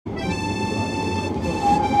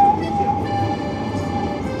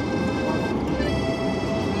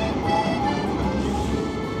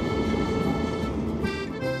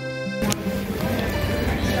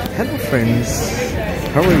Hello friends,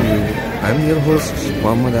 how are you? I'm your host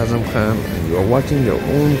M Azam Khan and you are watching your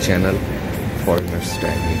own channel Foreigners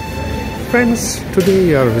Diary. Friends, today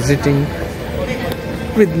you are visiting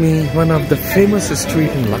with me one of the famous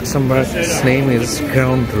street in Luxembourg. Its name is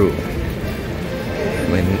Grand Rue.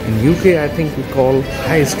 In UK I think we call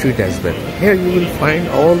High Street as well. Here you will find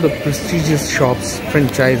all the prestigious shops,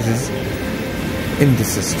 franchises in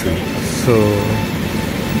this street. So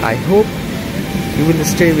I hope you will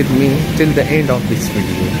stay with me till the end of this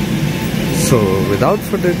video. So without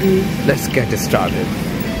further ado, let's get started.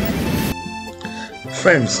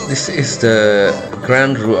 Friends, this is the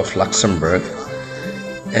Grand Rue of Luxembourg,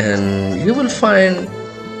 and you will find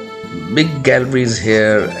big galleries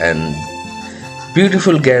here and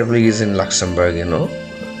beautiful galleries in Luxembourg,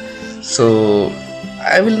 So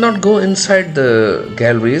I will not go inside the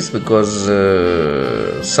galleries because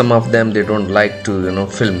some of them they don't like to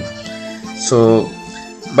film. So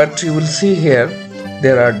but you will see here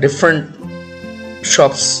there are different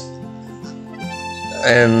shops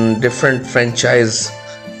and different franchise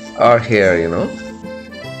are here.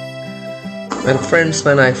 Well friends,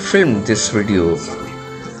 when I filmed this video,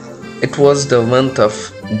 it was the month of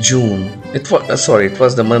June. It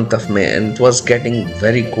was the month of May, and it was getting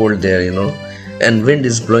very cold there, and wind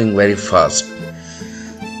is blowing very fast.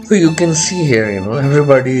 So you can see here,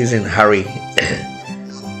 everybody is in hurry.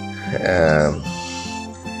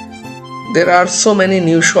 There are so many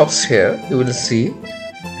new shops here, you will see,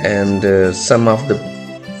 and some of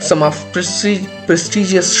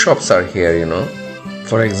prestigious shops are here.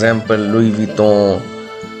 For example, Louis Vuitton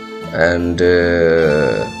and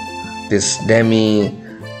this Demi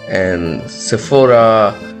and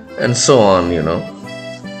Sephora and so on.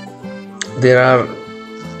 There are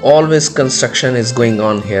always construction is going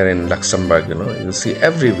on here in Luxembourg. You see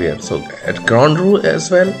everywhere. So at Grand Rue as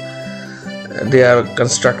well, they are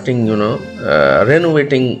constructing,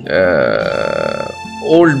 renovating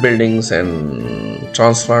old buildings and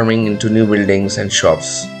transforming into new buildings and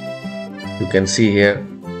shops. You can see here.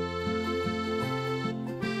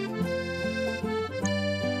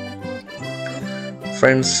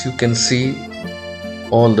 Friends, you can see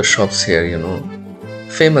all the shops here,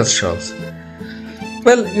 famous shops.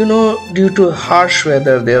 Well, due to harsh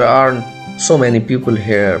weather, there aren't so many people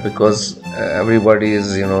here because everybody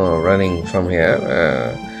is, running from here.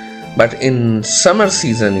 But in summer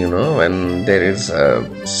season, when there is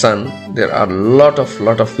sun, there are lot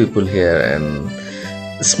of people here, and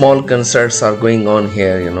small concerts are going on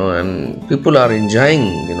here, and people are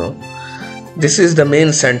enjoying, This is the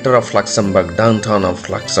main center of Luxembourg, downtown of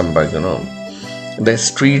Luxembourg. The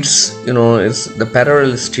streets, is the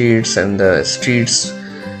parallel streets, and the streets,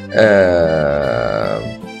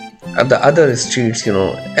 the other streets,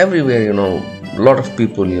 everywhere, lot of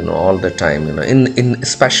people, all the time,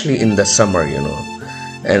 especially in the summer,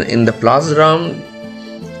 and in the plaza round,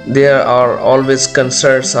 there are always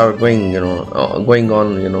concerts are going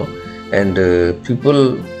on, and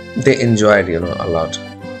people, they enjoyed, a lot.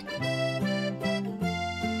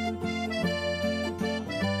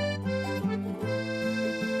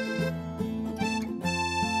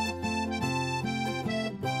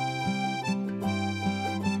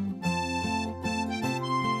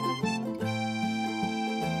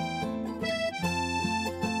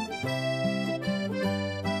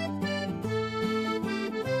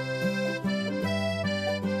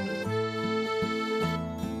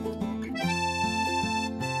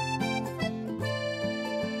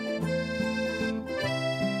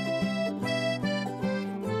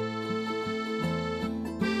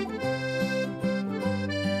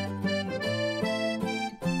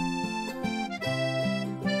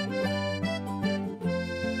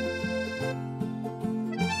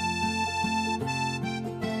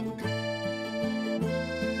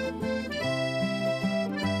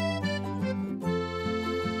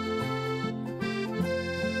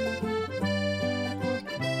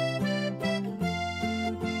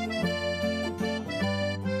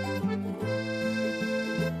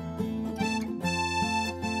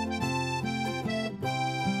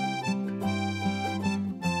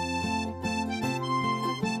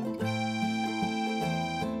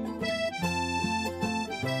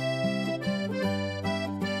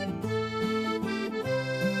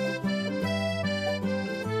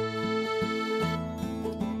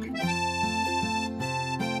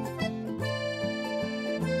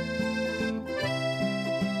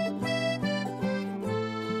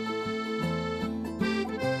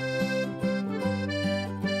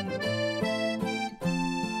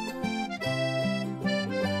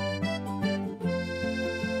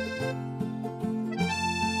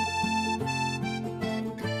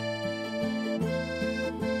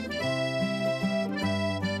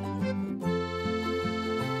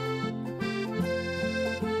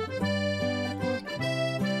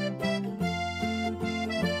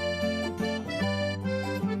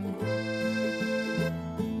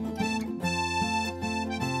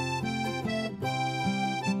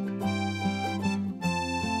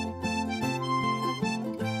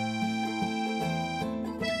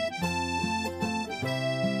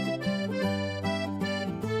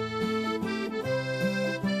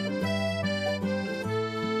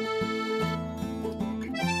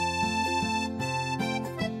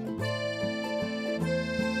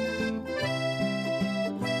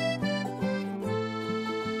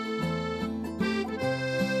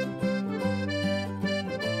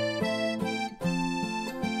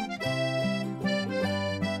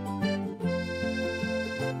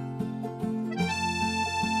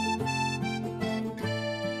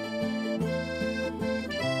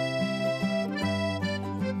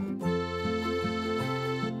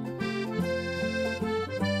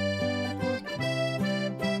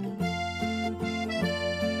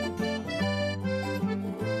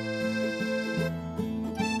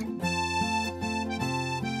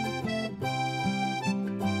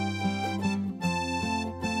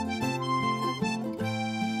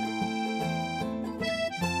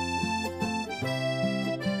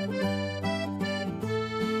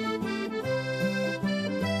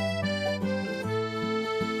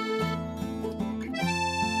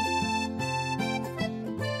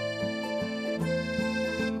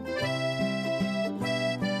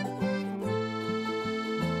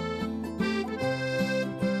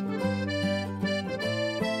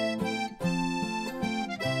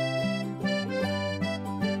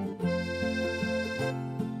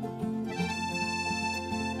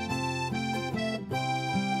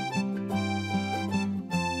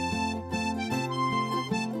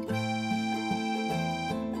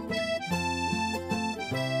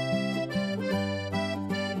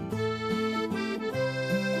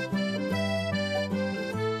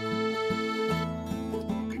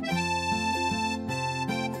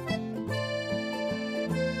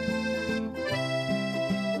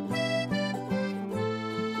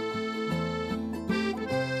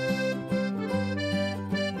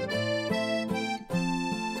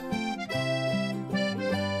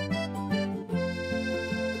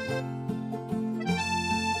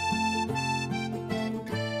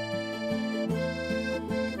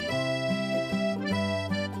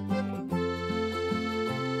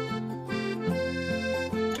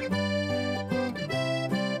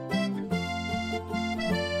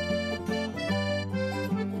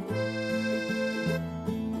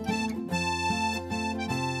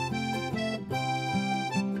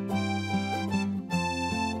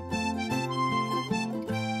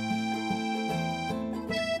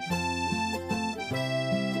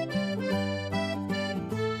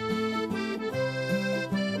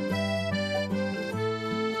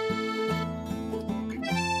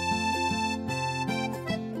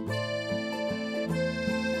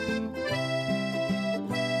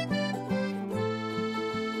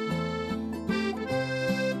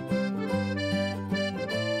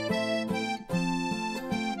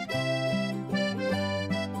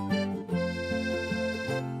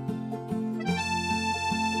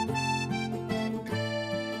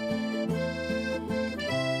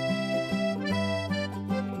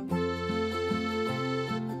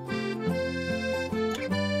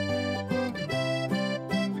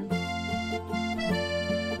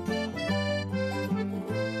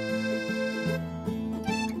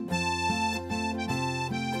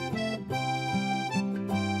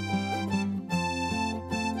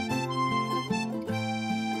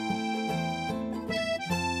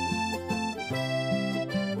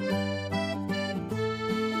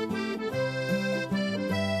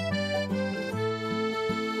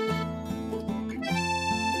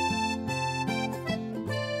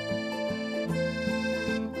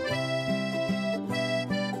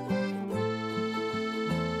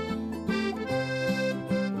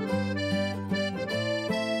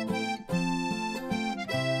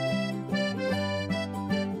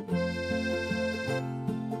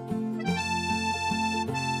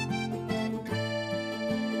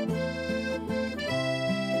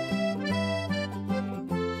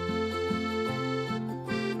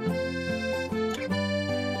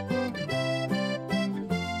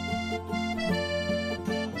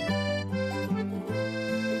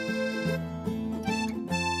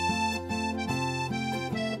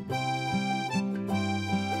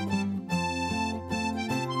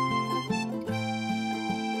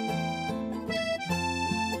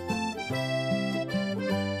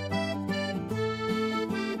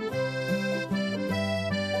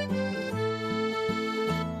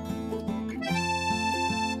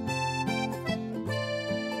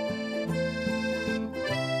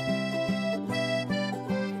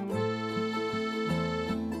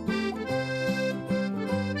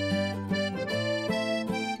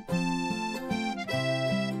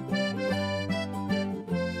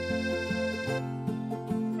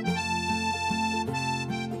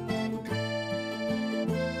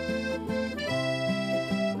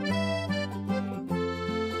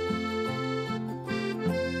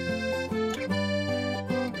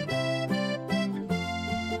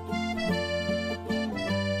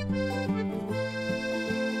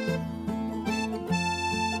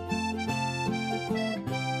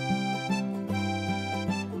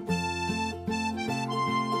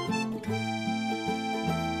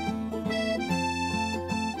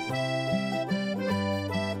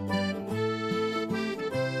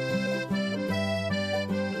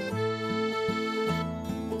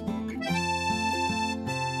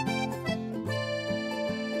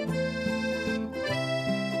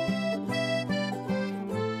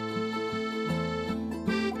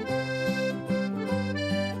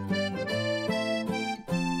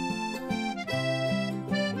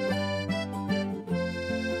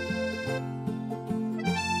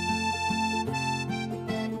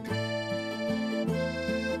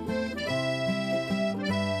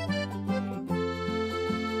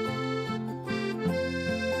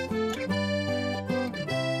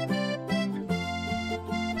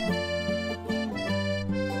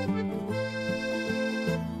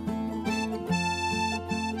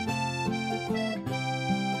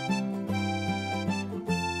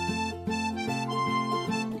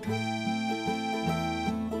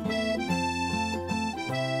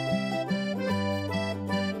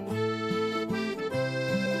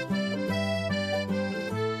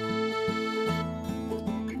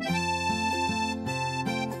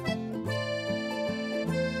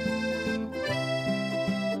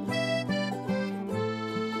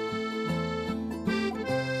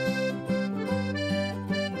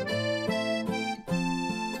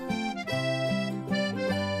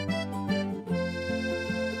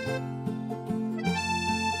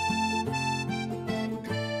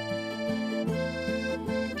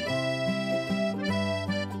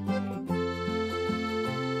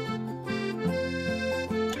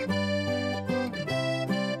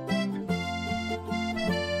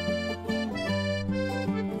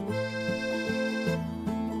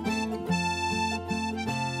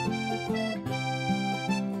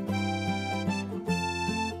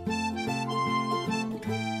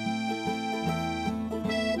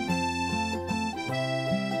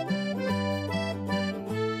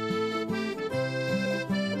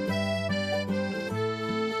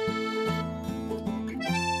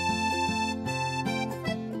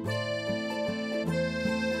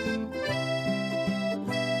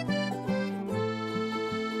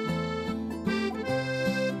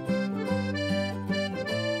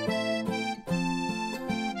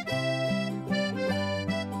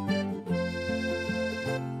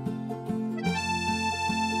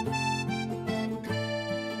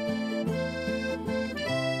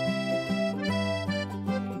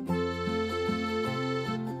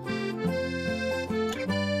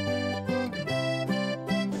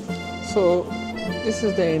 So this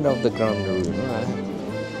is the end of the Grand Rue.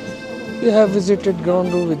 You have visited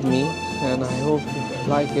Grand Rue with me, and I hope you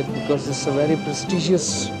like it because it's a very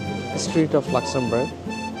prestigious street of Luxembourg.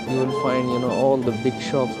 You will find all the big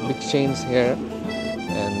shops, big chains here,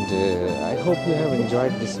 and I hope you have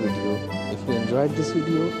enjoyed this video. If you enjoyed this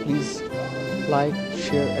video, please like,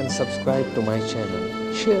 share and subscribe to my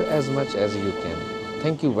channel. Share as much as you can.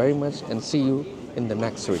 Thank you very much and see you in the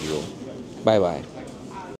next video. Bye bye.